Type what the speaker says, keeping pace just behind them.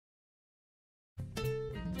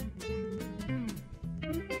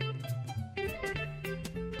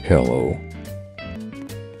Hello.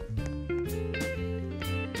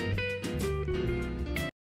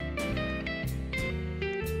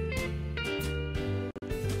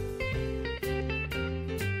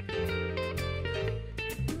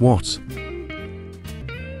 What?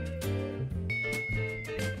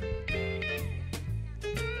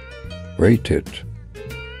 Rate it.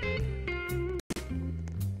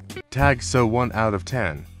 Tag so 1 out of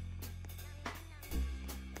 10.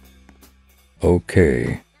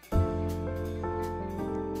 Okay.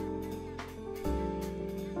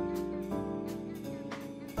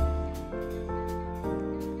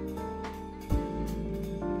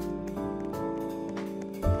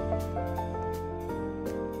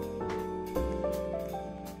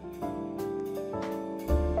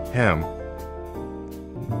 Him.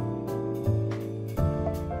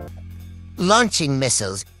 Launching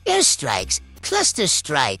missiles, airstrikes, cluster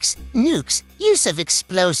strikes, nukes, use of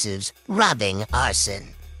explosives, robbing, arson,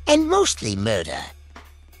 and mostly murder.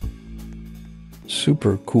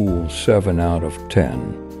 Super cool 7 out of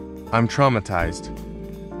 10. I'm traumatized.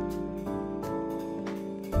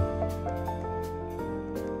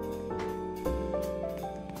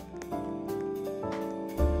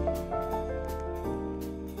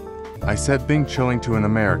 I said being chilling to an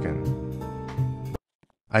American.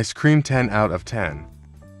 I scream 10 out of 10.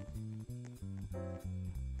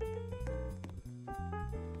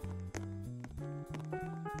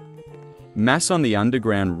 Mass on the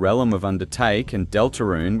underground realm of Undertake and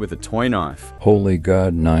Deltarune with a toy knife. Holy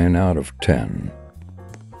God 9 out of 10.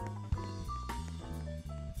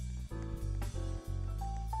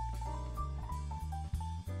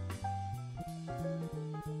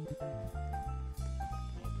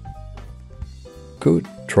 Good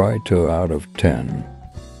try 2 out of 10.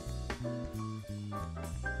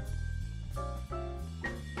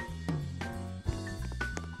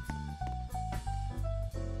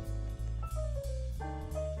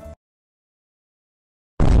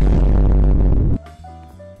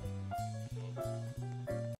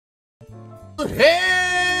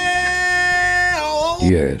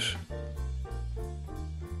 Yes.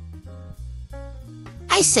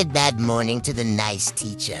 I said bad morning to the nice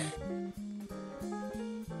teacher.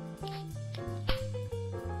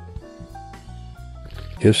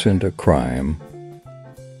 Isn't a crime.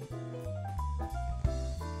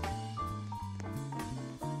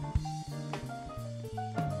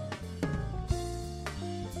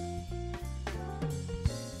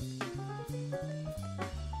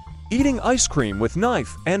 Eating ice cream with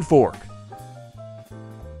knife and fork.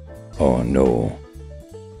 Oh no.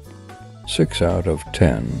 6 out of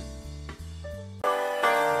 10.